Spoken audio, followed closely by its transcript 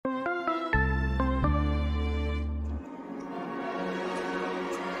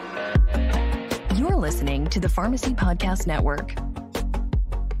listening to the Pharmacy Podcast Network.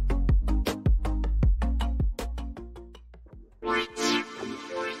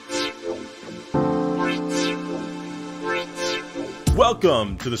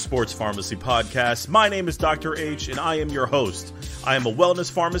 Welcome to the Sports Pharmacy Podcast. My name is Dr. H, and I am your host. I am a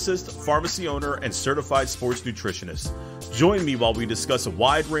wellness pharmacist, pharmacy owner, and certified sports nutritionist. Join me while we discuss a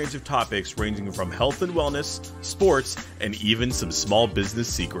wide range of topics ranging from health and wellness, sports, and even some small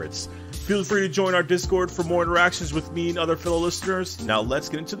business secrets. Feel free to join our Discord for more interactions with me and other fellow listeners. Now let's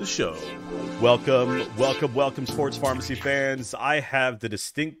get into the show. Welcome, Sports Pharmacy fans. I have the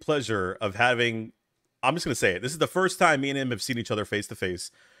distinct pleasure of having... I'm just going to say it. This is the first time me and him have seen each other face to face.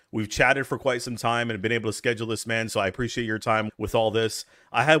 We've chatted for quite some time and been able to schedule this, man. So I appreciate your time with all this.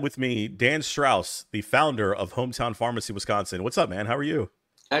 I have with me Dan Strause, the founder of Hometown Pharmacy, Wisconsin. What's up, man? How are you?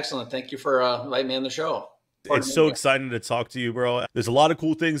 Excellent. Thank you for inviting me on the show. It's so exciting to talk to you, bro. There's a lot of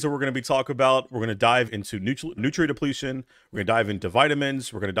cool things that we're going to be talking about. We're going to dive into nutrient depletion. We're going to dive into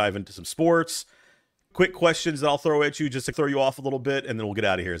vitamins. We're going to dive into some sports. Quick questions that I'll throw at you just to throw you off a little bit, and then we'll get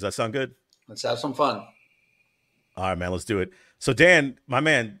out of here. Does that sound good? Let's have some fun. All right, man, let's do it. So, Dan, my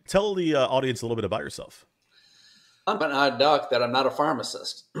man, tell the audience a little bit about yourself. I'm an odd duck that I'm not a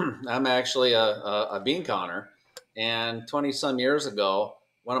pharmacist. I'm actually a bean counter. And 20-some years ago,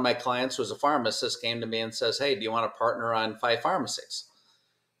 one of my clients who was a pharmacist came to me and says, hey, do you want to partner on 5 pharmacies?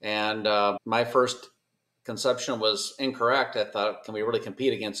 And my first conception was incorrect. I thought, can we really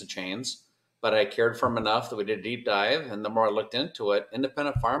compete against the chains? But I cared for them enough that we did a deep dive. And the more I looked into it,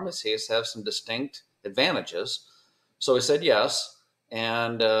 independent pharmacies have some distinct advantages. So we said yes.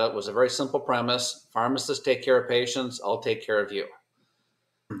 And it was a very simple premise. Pharmacists take care of patients. I'll take care of you.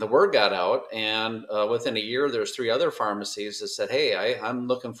 The word got out. And within a year, there's 3 other pharmacies that said, hey, I'm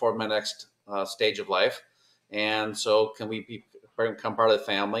looking for my next stage of life. And so can we become part of the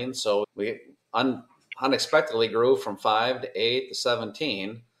family? And so we unexpectedly grew from 5 to 8 to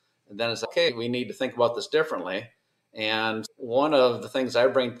 17. And then it's okay, we need to think about this differently. And one of the things I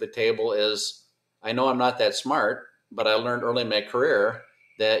bring to the table is I know I'm not that smart, but I learned early in my career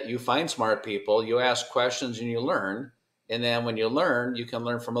that you find smart people, you ask questions and you learn. And then when you learn, you can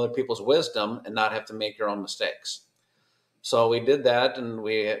learn from other people's wisdom and not have to make your own mistakes. So we did that and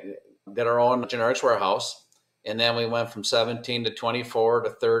we did our own generics warehouse. And then we went from 17 to 24 to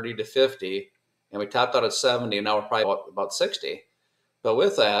 30 to 50. And we topped out at 70. And now we're probably about 60. But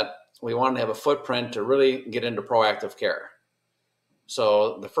with that, we wanted to have a footprint to really get into proactive care.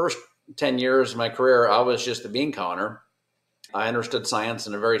 So the first 10 years of my career, I was just a bean counter. I understood science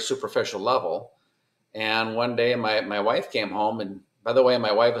in a very superficial level. And one day my wife came home. And by the way,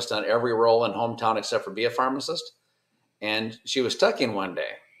 my wife has done every role in Hometown except for be a pharmacist. And she was tucking one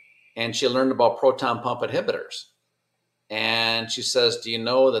day and she learned about proton pump inhibitors. And she says, do you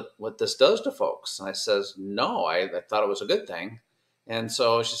know that what this does to folks? And I says, no, I thought it was a good thing. And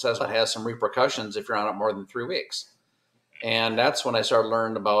so she says it has some repercussions if you're on it more than 3 weeks. And that's when I started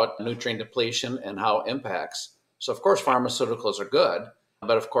learning about nutrient depletion and how it impacts. So, of course, pharmaceuticals are good,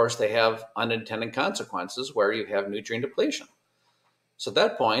 but, of course, they have unintended consequences where you have nutrient depletion. So at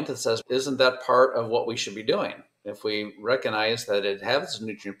that point, it says, isn't that part of what we should be doing? If we recognize that it has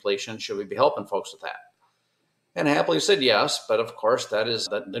nutrient depletion, should we be helping folks with that? And I happily said yes, but, of course, that is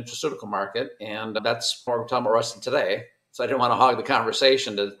the nutraceutical market, and that's what we're talking about rest of today. So I didn't want to hog the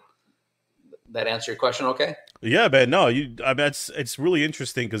conversation. Did that answer your question okay? Yeah, man. No, it's really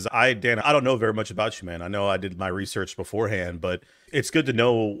interesting because Dan, I don't know very much about you, man. I know I did my research beforehand, but it's good to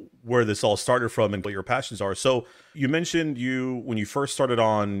know where this all started from and what your passions are. So you mentioned when you first started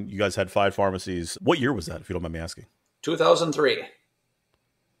on, you guys had 5 pharmacies. What year was that, if you don't mind me asking? 2003.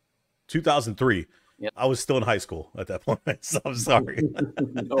 2003. Yeah. I was still in high school at that point, so I'm sorry.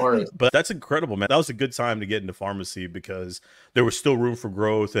 No worries. But that's incredible, man. That was a good time to get into pharmacy because there was still room for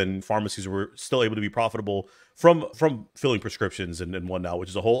growth and pharmacies were still able to be profitable from filling prescriptions and whatnot, which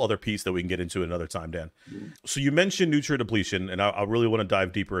is a whole other piece that we can get into another time, Dan. Mm-hmm. So you mentioned nutrient depletion, and I really want to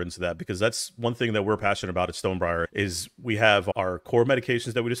dive deeper into that because that's one thing that we're passionate about at Stonebriar is we have our core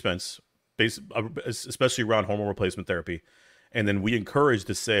medications that we dispense, especially around hormone replacement therapy. And then we encourage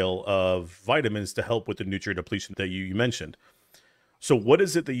the sale of vitamins to help with the nutrient depletion that you mentioned. So what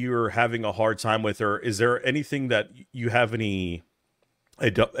is it that you're having a hard time with? Or is there anything that you have any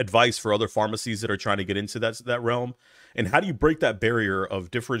advice for other pharmacies that are trying to get into that realm? And how do you break that barrier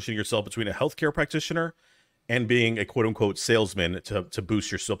of differentiating yourself between a healthcare practitioner and being a quote unquote salesman to boost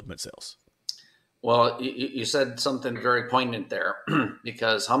your supplement sales? Well, you said something very poignant there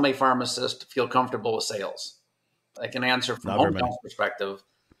because how many pharmacists feel comfortable with sales? I can answer from Hometown's perspective,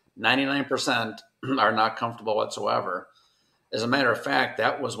 99% are not comfortable whatsoever. As a matter of fact,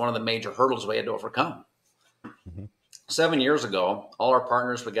 that was one of the major hurdles we had to overcome. Mhm. 7 years ago, all our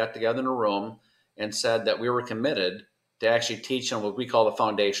partners, we got together in a room and said that we were committed to actually teach them what we call the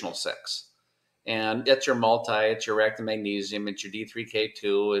foundational six. And it's your multi, it's your reactive magnesium, it's your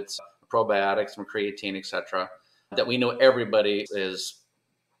D3K2, it's probiotics and creatine, etc. That we know everybody is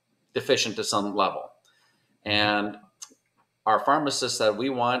deficient to some level. And our pharmacist said,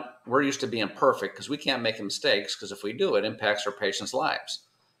 we're used to being perfect because we can't make mistakes, because if we do, it impacts our patients' lives.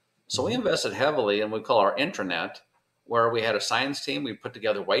 So we invested heavily in what we call our intranet, where we had a science team. We put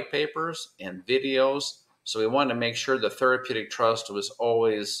together white papers and videos. So we wanted to make sure the therapeutic trust was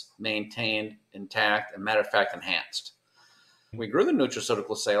always maintained intact and, matter of fact, enhanced. We grew the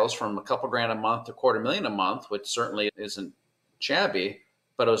nutraceutical sales from a couple grand a month to $250,000 a month, which certainly isn't shabby,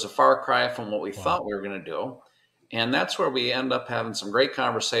 but it was a far cry from what we thought we were going to do. And that's where we end up having some great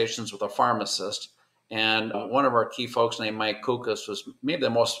conversations with a pharmacist. And one of our key folks named Mike Kukas was maybe the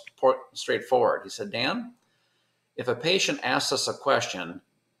most straightforward. He said, Dan, if a patient asks us a question,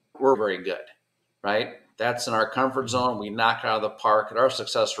 we're very good, right? That's in our comfort zone. We knock it out of the park, and our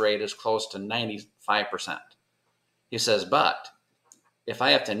success rate is close to 95%. He says, but if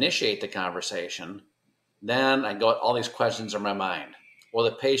I have to initiate the conversation, then I got all these questions in my mind. Will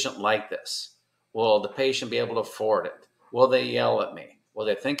the patient like this? Will the patient be able to afford it? Will they yell at me? Will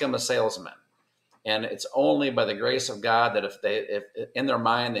they think I'm a salesman? And it's only by the grace of God that if in their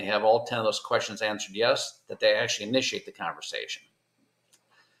mind they have all 10 of those questions answered yes, that they actually initiate the conversation.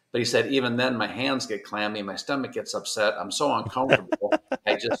 But he said, even then, my hands get clammy, my stomach gets upset, I'm so uncomfortable,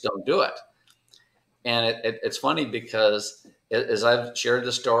 I just don't do it. And it's funny because as I've shared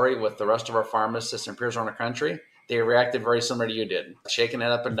the story with the rest of our pharmacists and peers around the country, they reacted very similar to you did, shaking it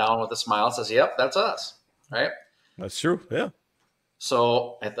up and down with a smile, says, yep, that's us, right? That's true, yeah.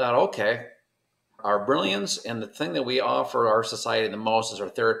 So I thought, okay, our brilliance and the thing that we offer our society the most is our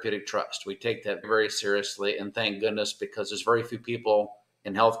therapeutic trust. We take that very seriously, and thank goodness, because there's very few people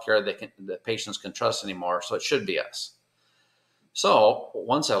in healthcare that patients can trust anymore. So it should be us. So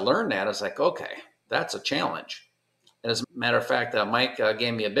once I learned that, I was like, okay, that's a challenge. And as a matter of fact, Mike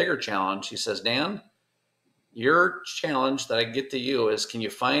gave me a bigger challenge. He says, Dan, your challenge that I get to you is, can you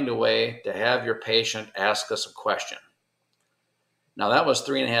find a way to have your patient ask us a question? Now, that was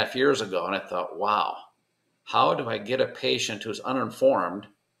 3.5 years ago, and I thought, wow, how do I get a patient who's uninformed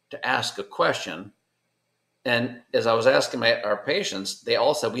to ask a question? And as I was asking our patients, they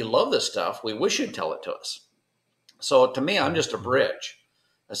all said, we love this stuff. We wish you'd tell it to us. So to me, I'm just a bridge.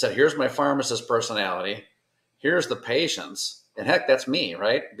 I said, here's my pharmacist personality. Here's the patient's. And heck, that's me,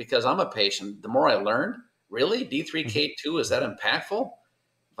 right? Because I'm a patient. The more I learned, really, D3K2, is that impactful?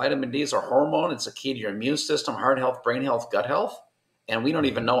 Vitamin D is a hormone. It's a key to your immune system, heart health, brain health, gut health. And we don't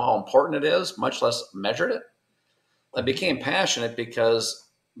even know how important it is, much less measured it. I became passionate because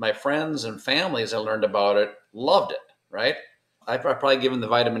my friends and families, I learned about it, loved it, right? I've probably given the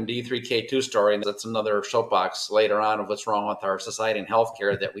vitamin D3K2 story, and that's another soapbox later on of what's wrong with our society and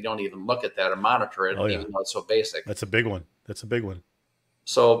healthcare, that we don't even look at that or monitor it, even though it's so basic. That's a big one. That's a big one.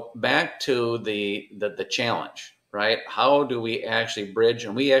 So back to the challenge, right? How do we actually bridge?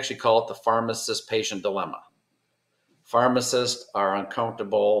 And we actually call it the pharmacist-patient dilemma. Pharmacists are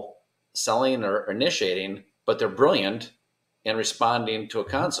uncomfortable selling or initiating, but they're brilliant in responding to a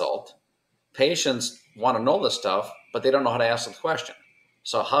consult. Patients want to know this stuff, but they don't know how to ask the question.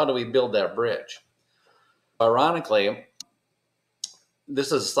 So how do we build that bridge? Ironically,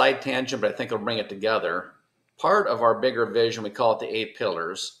 this is a side tangent, but I think it'll bring it together. Part of our bigger vision, we call it the 8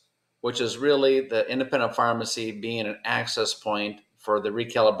 pillars, which is really the independent pharmacy being an access point for the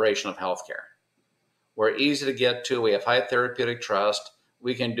recalibration of healthcare. We're easy to get to. We have high therapeutic trust.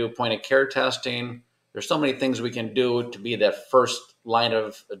 We can do point of care testing. There's so many things we can do to be that first line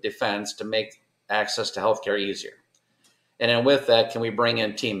of defense to make access to healthcare easier. And then with that, can we bring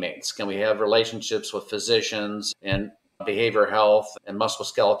in teammates? Can we have relationships with physicians and behavioral health and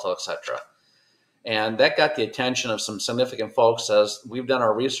musculoskeletal, et cetera? And that got the attention of some significant folks as we've done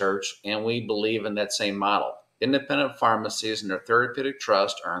our research, and we believe in that same model. Independent pharmacies and their therapeutic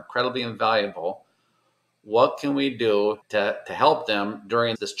trust are incredibly invaluable. What can we do to help them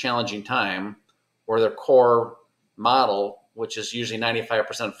during this challenging time where their core model, which is usually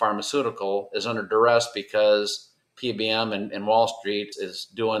 95% pharmaceutical, is under duress because PBM and Wall Street is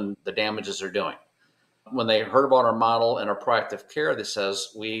doing the damages they're doing? When they heard about our model and our proactive care that says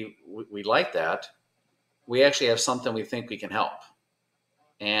we like that, we actually have something we think we can help.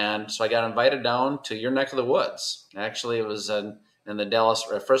 And so I got invited down to your neck of the woods. Actually, it was in the Dallas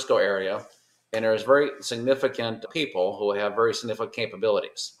Frisco area. And there's very significant people who have very significant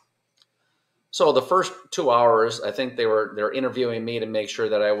capabilities. So the first 2 hours, I think they're interviewing me to make sure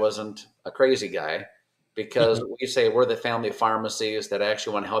that I wasn't a crazy guy, because we say we're the family of pharmacies that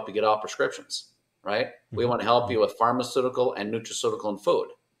actually want to help you get off prescriptions, right? We want to help you with pharmaceutical and nutraceutical and food.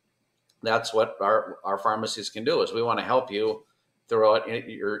 That's what our pharmacies can do, is we want to help you throughout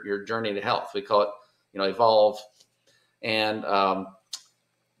your journey to health. We call it, evolve. And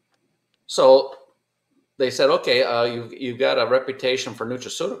so they said, okay, you've got a reputation for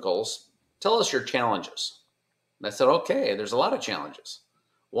nutraceuticals. Tell us your challenges. And I said, okay, there's a lot of challenges.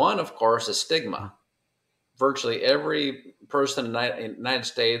 One, of course, is stigma. Virtually every person in the United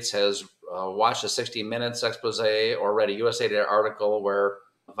States has watched a 60 Minutes expose or read a USA Today article where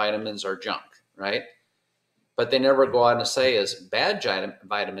vitamins are junk, right? But they never go out and say is bad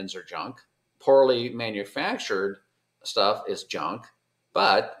vitamins are junk, poorly manufactured stuff is junk,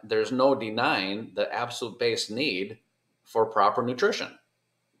 but there's no denying the absolute base need for proper nutrition,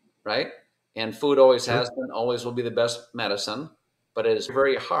 right? And food always has been, always will be the best medicine, but it is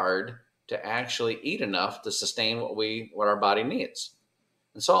very hard to actually eat enough to sustain what our body needs.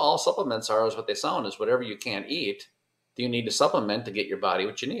 And so all supplements are, is what they sound, is whatever you can't eat, you need to supplement to get your body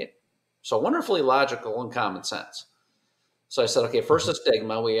what you need. So wonderfully logical and common sense. So I said, okay, first the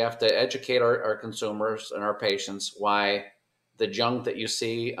stigma. We have to educate our consumers and our patients why the junk that you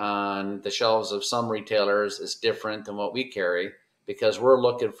see on the shelves of some retailers is different than what we carry, because we're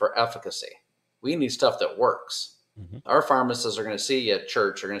looking for efficacy. We need stuff that works. Our pharmacists are going to see you at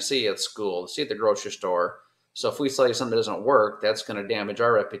church, are going to see you at school, see you at the grocery store. So if we sell you something that doesn't work, that's going to damage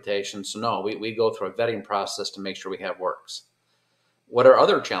our reputation. So no, we go through a vetting process to make sure we have works. What are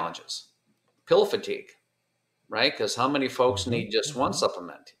other challenges? Pill fatigue, right? Because how many folks need just one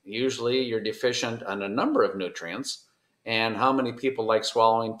supplement? Usually you're deficient on a number of nutrients. And how many people like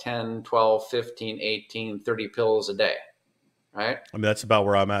swallowing 10, 12, 15, 18, 30 pills a day? Right? I mean, that's about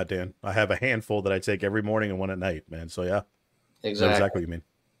where I'm at, Dan. I have a handful that I take every morning and one at night, man. So yeah, exactly. Exactly what you mean.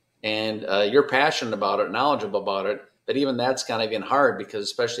 And you're passionate about it, knowledgeable about it, but even that's kind of even hard, because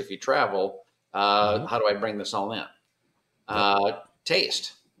especially if you travel, how do I bring this all in?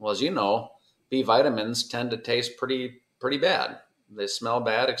 Taste. Well, as you know, B vitamins tend to taste pretty bad. They smell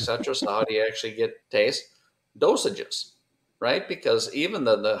bad, etc. So how do you actually get taste? Dosages, right? Because even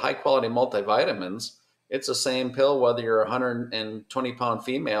the high quality multivitamins, it's the same pill whether you're a 120-pound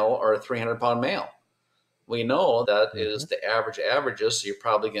female or a 300-pound male. We know that is the averages, so you're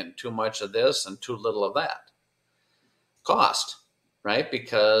probably getting too much of this and too little of that. Cost, right?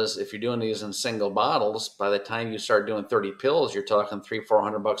 Because if you're doing these in single bottles, by the time you start doing 30 pills, you're talking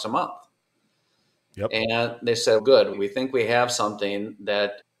 $300-400 a month. Yep. And they said, good, we think we have something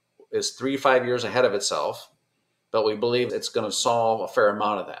that is 3-5 years ahead of itself, but we believe it's going to solve a fair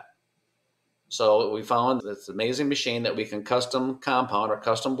amount of that. So we found this amazing machine that we can custom compound or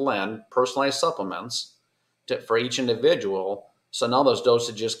custom blend personalized supplements for each individual. So now those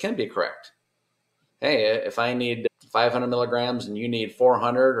dosages can be correct. Hey, if I need 500 milligrams and you need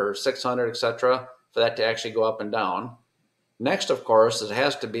 400 or 600, etc., for that to actually go up and down. Next, of course, it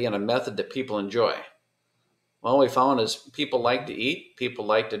has to be in a method that people enjoy. Well, we found is people like to eat, people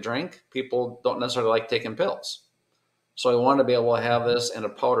like to drink, people don't necessarily like taking pills. So we want to be able to have this in a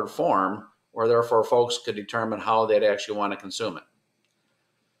powdered form, where therefore folks could determine how they'd actually want to consume it.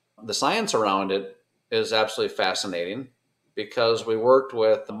 The science around it is absolutely fascinating, because we worked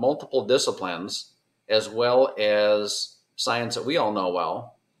with multiple disciplines as well as science that we all know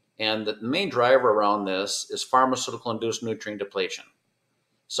well. And the main driver around this is pharmaceutical-induced nutrient depletion.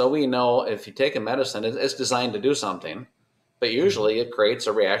 So we know if you take a medicine, it's designed to do something, but usually it creates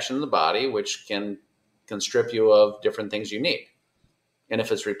a reaction in the body which can strip you of different things you need, and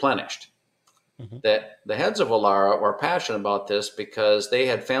if it's replenished. That the heads of Elara were passionate about this because they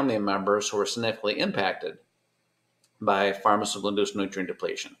had family members who were significantly impacted by pharmaceutical-induced nutrient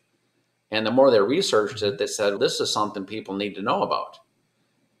depletion. And the more they researched it, they said, this is something people need to know about.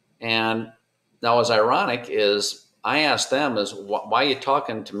 And now what's ironic is I asked them is, why are you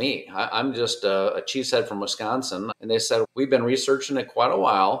talking to me? I'm just a cheesehead from Wisconsin. And they said, we've been researching it quite a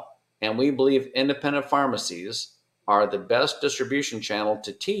while, and we believe independent pharmacies are the best distribution channel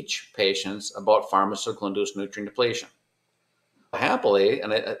to teach patients about pharmaceutical-induced nutrient depletion. Happily,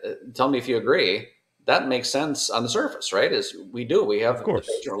 and tell me if you agree, that makes sense on the surface, right? We have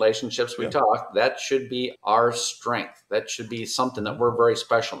patient relationships, we talk. That should be our strength. That should be something that we're very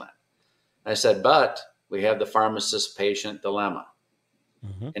special in. I said, but we have the pharmacist-patient dilemma.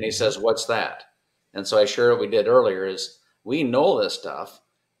 And he says, what's that? And so I shared what we did earlier is we know this stuff,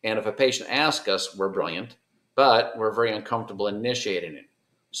 and if a patient asks us, we're brilliant, but we're very uncomfortable initiating it.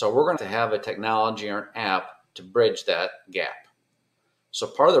 So we're going to have a technology or an app to bridge that gap. So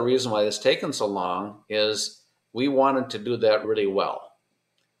part of the reason why it's taken so long is we wanted to do that really well.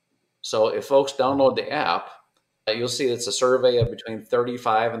 So if folks download the app, you'll see it's a survey of between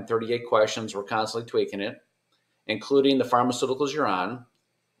 35 and 38 questions. We're constantly tweaking it, including the pharmaceuticals you're on.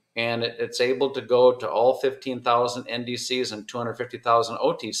 And it's able to go to all 15,000 NDCs and 250,000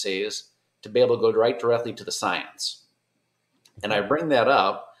 OTCs to be able to go right directly to the science. And I bring that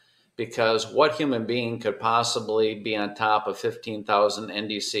up because what human being could possibly be on top of 15,000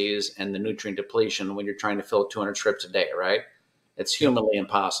 NDCs and the nutrient depletion when you're trying to fill 200 scripts a day, right? It's humanly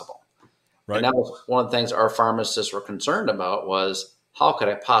impossible. Right. And that was one of the things our pharmacists were concerned about was, how could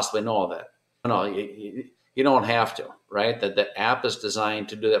I possibly know all that? No, you don't have to, right? That the app is designed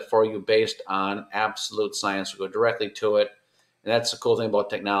to do that for you based on absolute science. We go directly to it. And that's the cool thing about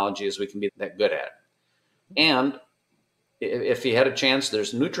technology is we can be that good at it. And if you had a chance,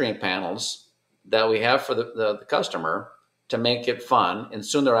 there's nutrient panels that we have for the customer to make it fun. And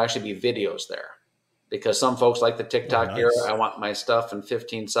soon there'll actually be videos there. Because some folks like the TikTok era, I want my stuff in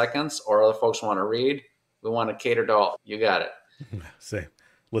 15 seconds, or other folks want to read. We want to cater to all. You got it. Same.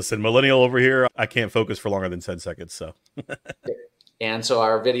 Listen, millennial over here, I can't focus for longer than 10 seconds. So, and so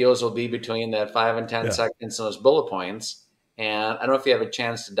our videos will be between that 5 and 10 seconds and those bullet points. And I don't know if you have a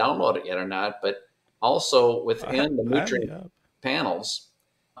chance to download it yet or not, but also within the nutrient panels,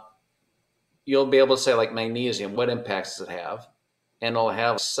 you'll be able to say like magnesium, what impacts does it have? And it'll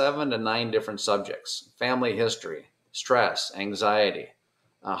have 7 to 9 different subjects: family history, stress, anxiety,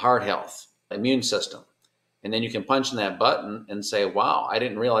 heart health, immune system. And then you can punch in that button and say, wow, I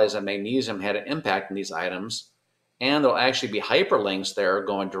didn't realize that magnesium had an impact in these items. And there'll actually be hyperlinks there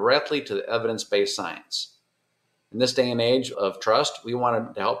going directly to the evidence-based science. In this day and age of trust, we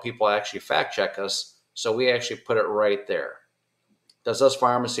wanted to help people actually fact check us. So we actually put it right there. Because us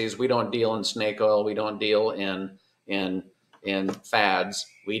pharmacies, we don't deal in snake oil. We don't deal in fads.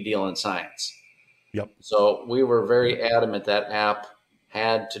 We deal in science. Yep. So we were very adamant that app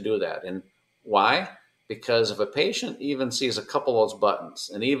had to do that. And why? Because if a patient even sees a couple of those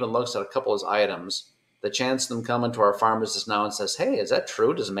buttons and even looks at a couple of those items, the chance of them coming to our pharmacist now and says, hey, is that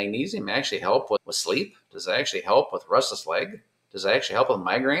true? Does magnesium actually help with sleep? Does it actually help with restless leg? Does it actually help with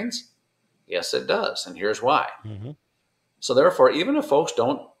migraines? Yes, it does. And here's why. Mm-hmm. So therefore, even if folks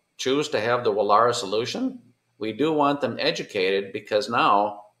don't choose to have the Wallara solution, we do want them educated, because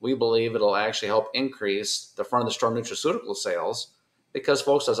now we believe it'll actually help increase the front of the store nutraceutical sales, because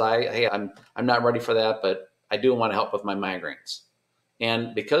folks says, I'm not ready for that, but I do want to help with my migraines.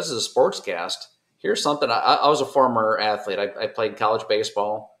 And because of the sportscast, here's something. I was a former athlete. I played college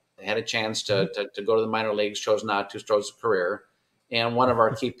baseball. I had a chance to go to the minor leagues, chose not to, chose a career. And one of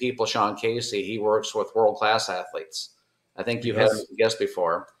our key people, Sean Casey, he works with world-class athletes. I think you've had him as a guest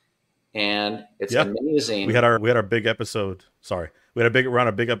before. And it's amazing. We had our big episode. Sorry. We had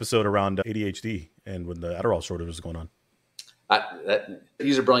a big episode around ADHD and when the Adderall shortage was going on.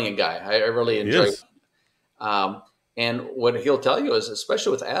 He's a brilliant guy. I really enjoy him. And what he'll tell you is,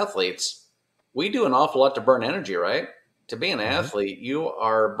 especially with athletes, we do an awful lot to burn energy, right? To be an athlete, you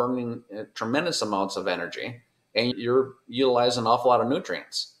are burning tremendous amounts of energy, and you're utilizing an awful lot of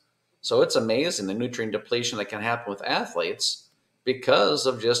nutrients. So it's amazing the nutrient depletion that can happen with athletes because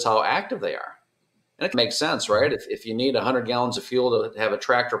of just how active they are. And it makes sense, right? If you need 100 gallons of fuel to have a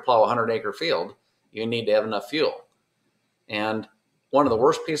tractor plow a 100-acre field, you need to have enough fuel. And one of the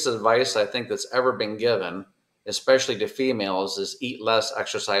worst pieces of advice I think that's ever been given, especially to females, is eat less,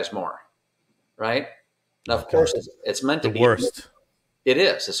 exercise more, right? Now, of course, it's meant to be. The worst. It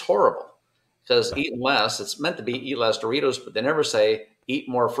is. It's horrible. Because eating less, it's meant to be eat less Doritos, but they never say eat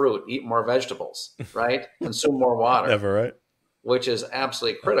more fruit, eat more vegetables, right? Consume more water. Never, right? Which is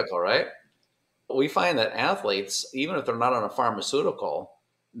absolutely critical, right? We find that athletes, even if they're not on a pharmaceutical,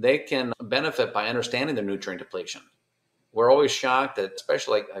 they can benefit by understanding their nutrient depletion. We're always shocked that,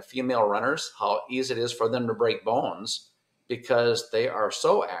 especially like female runners, how easy it is for them to break bones because they are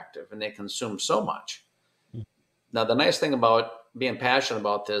so active and they consume so much. Now, the nice thing about being passionate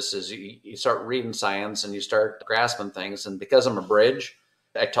about this is you start reading science and you start grasping things. And because I'm a bridge,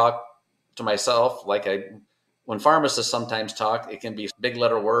 I talk to myself like when pharmacists sometimes talk, it can be big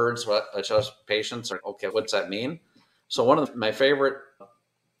letter words, which us patients are, okay, what's that mean? So one of my favorite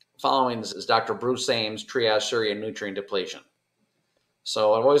followings is Dr. Bruce Ames' Triage Theory and Nutrient Depletion.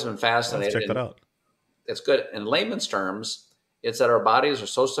 So I've always been fascinated. Let's check that out. It's good. In layman's terms, it's that our bodies are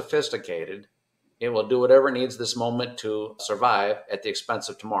so sophisticated, it will do whatever it needs this moment to survive at the expense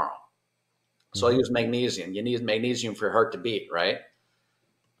of tomorrow. So I use magnesium. You need magnesium for your heart to beat, right?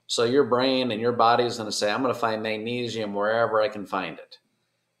 So your brain and your body is going to say, I'm going to find magnesium wherever I can find it.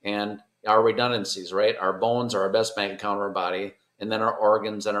 And our redundancies, right? Our bones are our best bank account of our body. and then our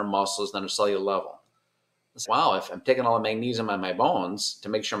organs and our muscles, and then our cellular level. It's, wow, if I'm taking all the magnesium on my bones to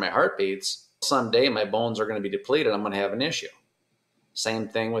make sure my heart beats, someday my bones are going to be depleted. I'm going to have an issue. Same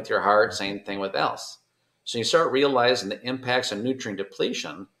thing with your heart, same thing with else. So you start realizing the impacts of nutrient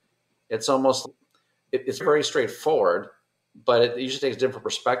depletion. It's very straightforward, but it usually takes a different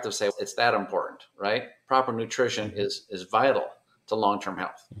perspective to say it's that important, right? Proper nutrition is vital to long-term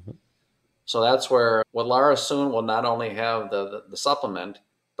health. So that's where Lara soon will not only have the supplement,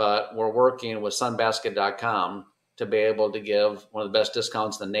 but we're working with sunbasket.com to be able to give one of the best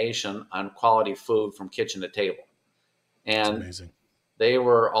discounts in the nation on quality food from kitchen to table. And that's amazing. They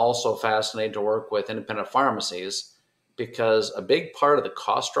were also fascinated to work with independent pharmacies because a big part of the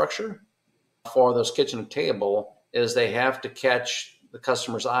cost structure for those kitchen to table is they have to catch the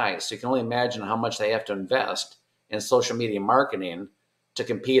customer's eyes. So you can only imagine how much they have to invest in social media marketing to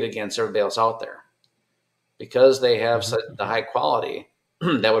compete against everybody else out there. Because they have such the high quality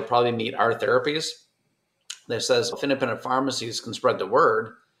that would probably meet our therapies, that says if independent pharmacies can spread the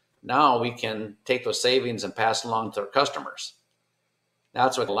word, now we can take those savings and pass along to our customers.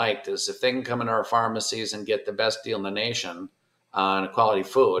 That's what I liked, is if they can come into our pharmacies and get the best deal in the nation on quality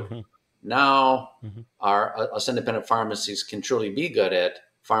food, now us independent pharmacies can truly be good at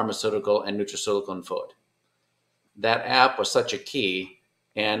pharmaceutical and nutraceutical and food. That app was such a key,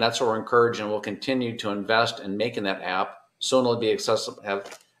 and that's what we're encouraging. We'll continue to invest in making that app. Soon it'll be accessible,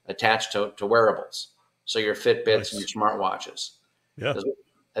 have attached to wearables. So your Fitbits and your smartwatches. Yeah.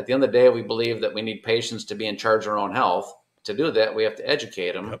 At the end of the day, we believe that we need patients to be in charge of their own health. To do that, we have to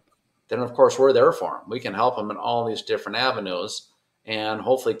educate them. Then, of course, we're there for them. We can help them in all these different avenues and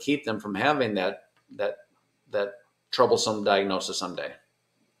hopefully keep them from having that troublesome diagnosis someday.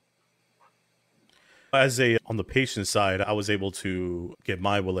 On the patient side, I was able to get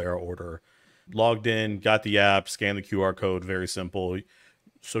my Wellera order, logged in, got the app, scanned the QR code, very simple.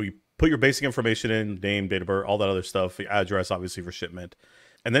 So you put your basic information in, name, date of birth, all that other stuff, the address, obviously, for shipment.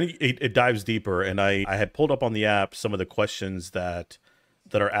 And then it dives deeper, and I had pulled up on the app some of the questions that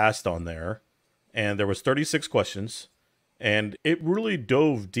are asked on there, and there was 36 questions, and it really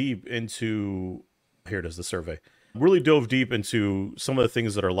dove deep into, here it is, the survey, really dove deep into some of the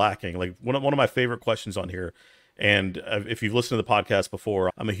things that are lacking. Like one of my favorite questions on here, and if you've listened to the podcast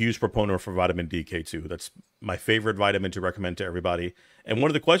before, I'm a huge proponent for vitamin D K2. That's my favorite vitamin to recommend to everybody. And one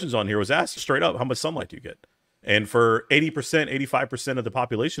of the questions on here was asked straight up, how much sunlight do you get? And for 80%, 85% of the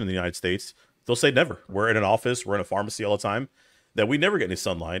population in the United States, they'll say never. We're in an office, we're in a pharmacy all the time, that we never get any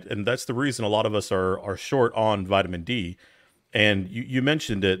sunlight. And that's the reason a lot of us are short on vitamin D. And you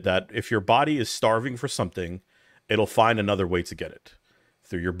mentioned it, that if your body is starving for something, it'll find another way to get it.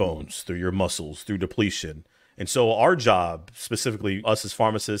 Through your bones, through your muscles, through depletion. And so our job, specifically us as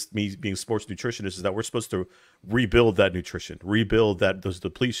pharmacists, me being sports nutritionists, is that we're supposed to rebuild that nutrition, rebuild those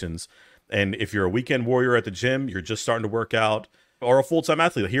depletions. And if you're a weekend warrior at the gym, you're just starting to work out, or a full-time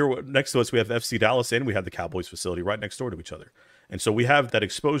athlete. Here next to us, we have FC Dallas, and we have the Cowboys facility right next door to each other. And so we have that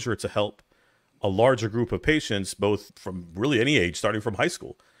exposure to help a larger group of patients, both from really any age, starting from high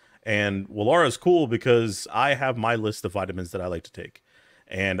school. And Wellera is cool because I have my list of vitamins that I like to take.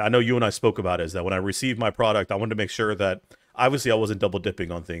 And I know you and I spoke about it, is that when I received my product, I wanted to make sure that obviously I wasn't double dipping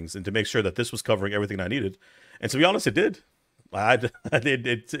on things, and to make sure that this was covering everything I needed. And to be honest, it did.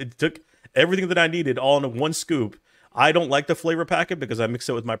 It took everything that I needed all in one scoop. I don't like the flavor packet because I mix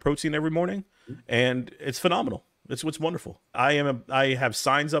it with my protein every morning, and it's phenomenal. It's wonderful. I have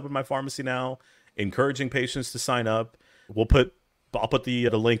signs up in my pharmacy now, encouraging patients to sign up. I'll put the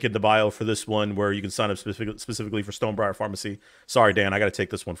link in the bio for this one where you can sign up specifically for Stonebriar Pharmacy. Sorry, Dan, I got to take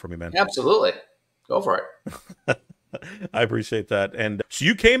this one from you, man. Absolutely. Go for it. I appreciate that. And so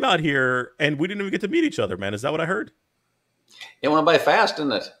you came out here and we didn't even get to meet each other, man. Is that what I heard? It went by fast,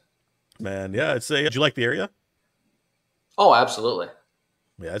 didn't it? Man, yeah. Did you like the area? Oh, absolutely.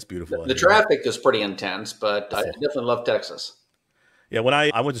 Yeah, it's beautiful. The traffic is pretty intense, but I definitely love Texas. Yeah, when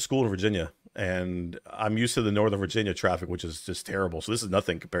I went to school in Virginia, and I'm used to the Northern Virginia traffic, which is just terrible. So this is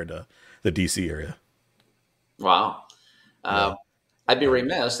nothing compared to the DC area. Wow. I'd be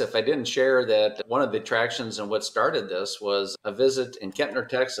remiss if I didn't share that one of the attractions and what started this was a visit in Kempner,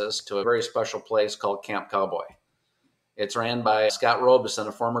 Texas, to a very special place called Camp Cowboy. It's ran by Scott Robeson,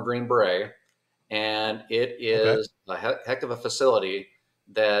 a former Green Beret, and it is a heck of a facility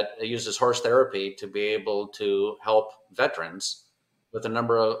that uses horse therapy to be able to help veterans with a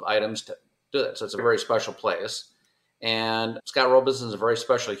number of items to do that. So it's a very special place. And Scott Robeson is a very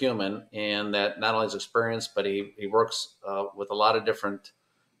special human in that not only his experience, but he works with a lot of different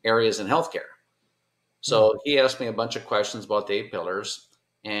areas in healthcare. So he asked me a bunch of questions about the 8 pillars,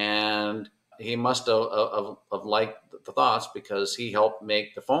 and he must have liked the thoughts because he helped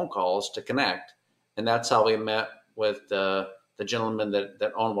make the phone calls to connect. And that's how we met with the gentleman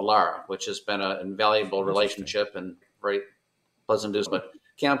that owned Wallara, which has been an invaluable relationship and very pleasant to do. But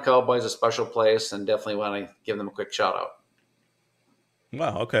Camp Cowboy is a special place, and definitely want to give them a quick shout out.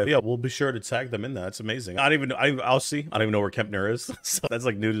 Wow. Okay. Yeah, we'll be sure to tag them in that. That's amazing. I'll see. I don't even know where Kempner is. So that's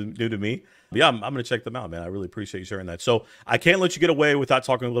like new to me. But yeah, I'm going to check them out, man. I really appreciate you sharing that. So I can't let you get away without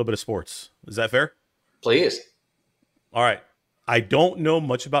talking a little bit of sports. Is that fair? Please. All right. I don't know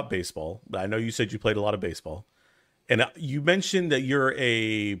much about baseball, but I know you said you played a lot of baseball. And you mentioned that you're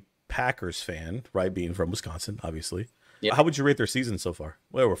a Packers fan, right? Being from Wisconsin, obviously. Yeah. How would you rate their season so far?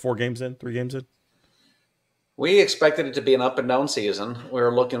 Well, we're 4 games in, 3 games in? We expected it to be an up and down season. We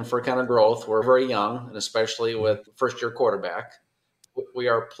were looking for kind of growth. We're very young, and especially with first-year quarterback. We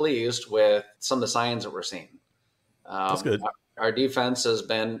are pleased with some of the signs that we're seeing. That's good. Our defense has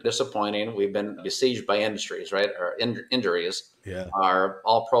been disappointing. We've been besieged by injuries, right? Or injuries. Yeah. Our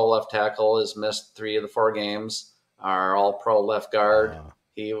all-pro left tackle has missed 3 of the 4 games. Our all-pro left guard,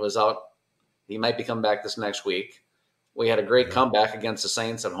 he was out. He might be coming back this next week. We had a great comeback against the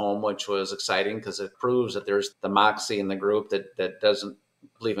Saints at home, which was exciting because it proves that there's the moxie in the group that doesn't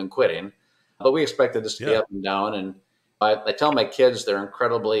believe in quitting. But we expected this to be up and down. And I tell my kids they're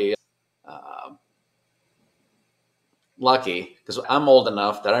incredibly lucky because I'm old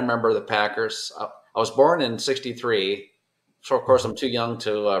enough that I remember the Packers. I was born in '63, so of course I'm too young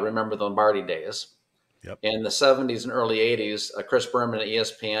to remember the Lombardi days. Yep. In the 70s and early 80s, Chris Berman at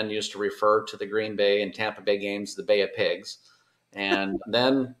ESPN used to refer to the Green Bay and Tampa Bay games the Bay of Pigs. And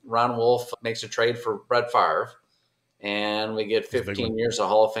then Ron Wolf makes a trade for Brett Favre, and we get 15 years of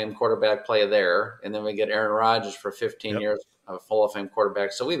Hall of Fame quarterback play there. And then we get Aaron Rodgers for 15 years of Hall of Fame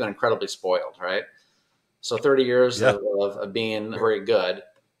quarterback. So we've been incredibly spoiled, right? So 30 years of being very good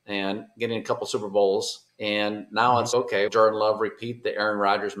and getting a couple Super Bowls. And now it's okay. Jordan Love repeat the Aaron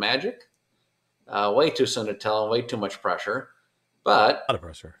Rodgers magic. Way too soon to tell, way too much pressure. But a lot of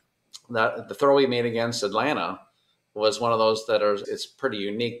pressure. The throw we made against Atlanta was one of those it's pretty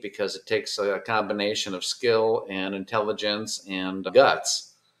unique because it takes a combination of skill and intelligence and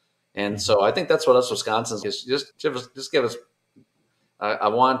guts. And so I think that's what us Wisconsin's is. Just give us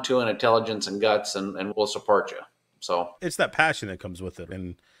a want to and intelligence and guts, and we'll support you. So it's that passion that comes with it.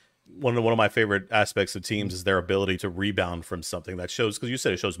 And one of my favorite aspects of teams is their ability to rebound from something that shows, because you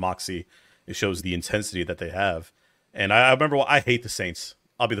said it shows moxie. It shows the intensity that they have. And I remember, I hate the Saints.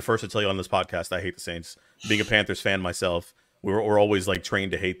 I'll be the first to tell you on this podcast, I hate the Saints. Being a Panthers fan myself, we're always like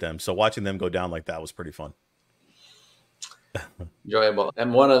trained to hate them. So watching them go down like that was pretty fun. Enjoyable.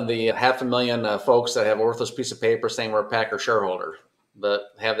 I'm one of the 500,000 folks that have a worthless piece of paper saying we're a Packer shareholder, but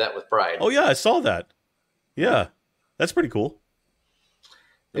have that with pride. Oh, yeah, I saw that. Yeah, that's pretty cool.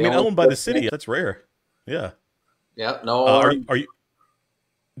 I mean, owned by the city. That's rare. Yeah. Yeah. No. Are you?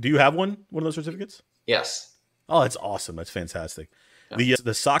 Do you have one of those certificates? Yes. Oh, that's awesome. That's fantastic. Yeah.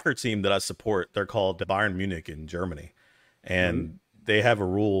 The soccer team that I support, they're called Bayern Munich in Germany. And they have a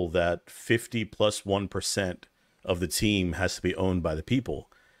rule that 50+1% of the team has to be owned by the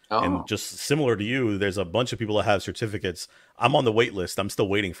people. Oh. And just similar to you, there's a bunch of people that have certificates. I'm on the wait list. I'm still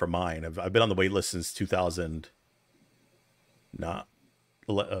waiting for mine. I've been on the wait list since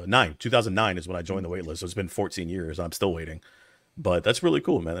 2009. 2009 is when I joined the wait list. So it's been 14 years. I'm still waiting. But that's really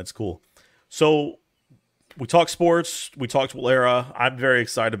cool, man. That's cool. So we talked sports. We talked Wallara. I'm very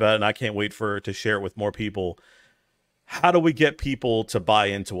excited about it, and I can't wait to share it with more people. How do we get people to buy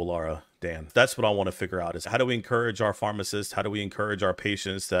into Wallara, Dan? That's what I want to figure out, is how do we encourage our pharmacists? How do we encourage our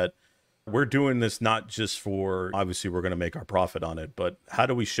patients that we're doing this not just for, obviously, we're going to make our profit on it, but how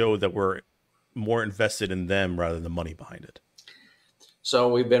do we show that we're more invested in them rather than the money behind it? So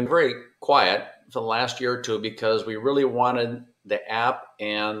we've been very quiet for the last year or two because we really wanted the app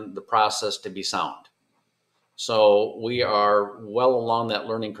and the process to be sound. So we are well along that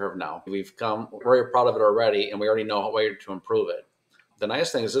learning curve now. We've come very proud of it already, and we already know how to improve it. The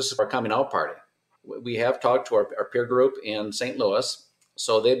nice thing is this is our coming out party. We have talked to our peer group in St. Louis.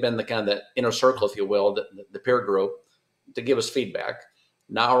 So they've been the kind of the inner circle, if you will, the peer group, to give us feedback.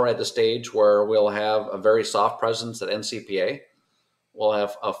 Now we're at the stage where we'll have a very soft presence at NCPA. We'll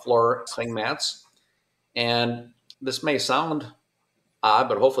have floor swing mats. And this may sound odd,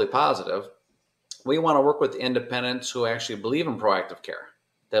 but hopefully positive. We want to work with independents who actually believe in proactive care,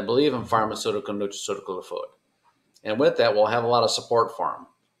 that believe in pharmaceutical, nutraceutical food. And with that, we'll have a lot of support for them.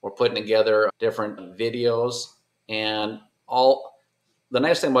 We're putting together different videos, and the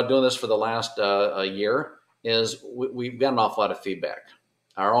nice thing about doing this for the last year is we've got an awful lot of feedback.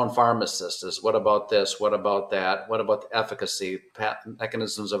 our own pharmacists is, what about this? What about that? What about the efficacy,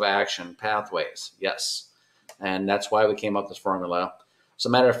 mechanisms of action, pathways? Yes. And that's why we came up with this formula. As a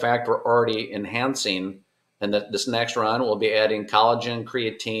matter of fact, we're already enhancing, and this next run we'll be adding collagen,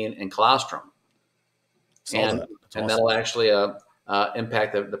 creatine, and colostrum. And that'll actually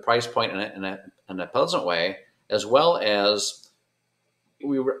impact the price point in a pleasant way, as well as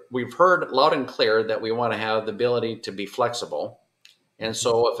we've heard loud and clear that we want to have the ability to be flexible. And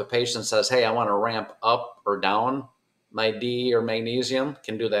so if a patient says, hey, I want to ramp up or down my D or magnesium,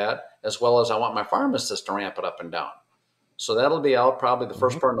 can do that, as well as I want my pharmacist to ramp it up and down. So that'll be out probably the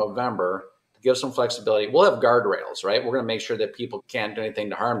first part of November to give some flexibility. We'll have guardrails, right? We're going to make sure that people can't do anything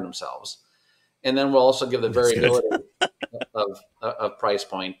to harm themselves. And then we'll also give the variability of price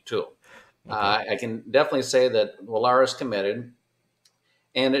point too. Okay. I can definitely say that Wellara is committed,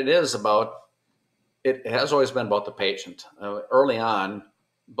 and it has always been about the patient. Early on,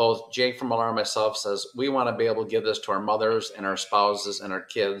 both Jake from Wellara and myself says, we want to be able to give this to our mothers and our spouses and our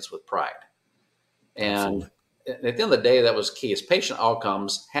kids with pride. And at the end of the day, that was key, is patient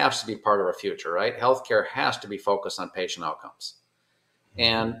outcomes has to be part of our future, right? Healthcare has to be focused on patient outcomes.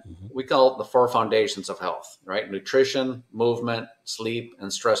 And we call it the 4 foundations of health, right? Nutrition, movement, sleep,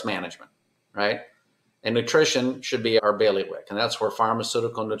 and stress management, right? And nutrition should be our bailiwick. And that's where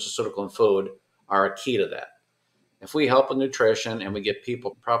pharmaceutical, nutraceutical, and food are a key to that. If we help with nutrition and we get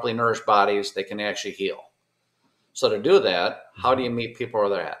people properly nourished bodies, they can actually heal. So to do that, how do you meet people where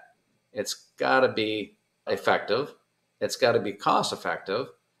they're at? It's got to be effective. It's got to be cost effective.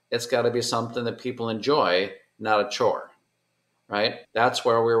 It's got to be something that people enjoy, not a chore. Right? That's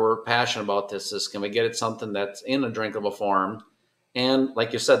where we were passionate about this, is can we get it something that's in a drinkable form? And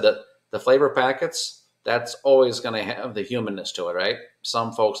like you said, the flavor packets, that's always going to have the humanness to it, right?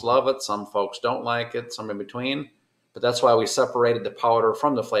 Some folks love it, some folks don't like it, some in between. But that's why we separated the powder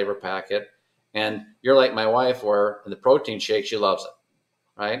from the flavor packet. And you're like my wife, where in the protein shake, she loves it,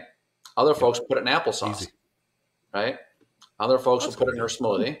 right? Other folks put it in applesauce, right? Other folks will put it in their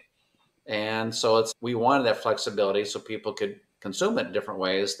smoothie. And so we wanted that flexibility so people could consume it in different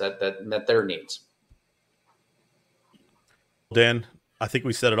ways that met their needs. Dan, I think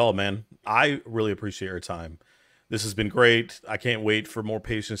we said it all, man. I really appreciate your time. This has been great. I can't wait for more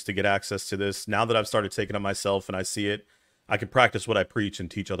patients to get access to this. Now that I've started taking it myself and I see it, I can practice what I preach and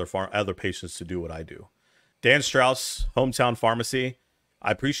teach other patients to do what I do. Dan Strause, Hometown Pharmacy. I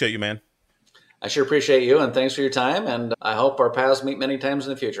appreciate you, man. I sure appreciate you, and thanks for your time. And I hope our paths meet many times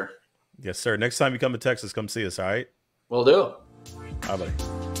in the future. Yes, sir. Next time you come to Texas, come see us, all right? Will do. All right, buddy.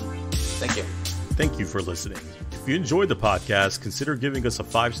 Thank you. Thank you for listening. If you enjoyed the podcast, consider giving us a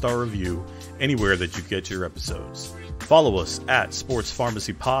 5-star review anywhere that you get your episodes. Follow us at Sports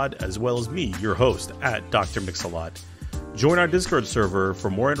Pharmacy Pod, as well as me, your host, at Dr. Mix-a-Lot. Join our Discord server for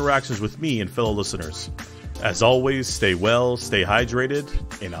more interactions with me and fellow listeners. As always, stay well, stay hydrated,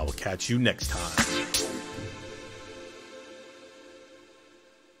 and I will catch you next time.